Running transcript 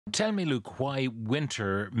Tell me, Luke, why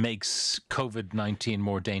winter makes COVID-19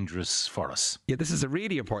 more dangerous for us. Yeah, this is a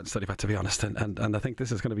really important study, but to be honest, and I think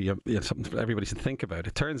this is going to be something for everybody to think about.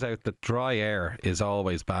 It turns out that dry air is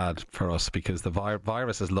always bad for us because the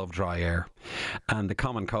viruses love dry air, and the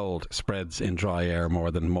common cold spreads in dry air more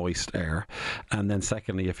than moist air. And then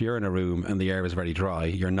secondly, if you're in a room and the air is very dry,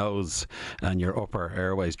 your nose and your upper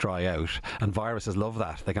airways dry out, and viruses love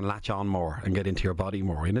that. They can latch on more and get into your body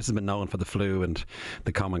more. And this has been known for the flu and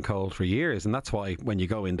the common cold for years, and that's why when you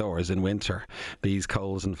go indoors in winter, these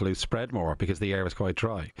colds and flus spread more because the air is quite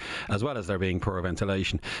dry, as well as there being poor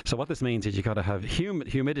ventilation. So what this means is you've got to have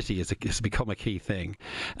humidity has become a key thing,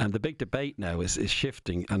 and the big debate now is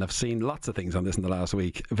shifting, and I've seen lots of things on this in the last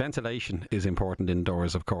week. Ventilation is important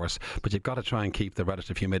indoors, of course, but you've got to try and keep the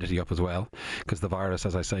relative humidity up as well, because the virus,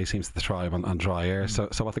 as I say, seems to thrive on dry air. So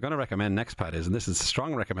what they're going to recommend next, Pat, is, and this is a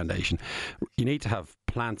strong recommendation, you need to have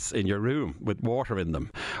plants in your room with water in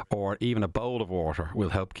them, or even a bowl of water will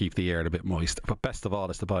help keep the air a bit moist. But best of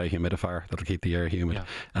all is to buy a humidifier that'll keep the air humid,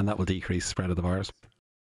 and that will decrease the spread of the virus.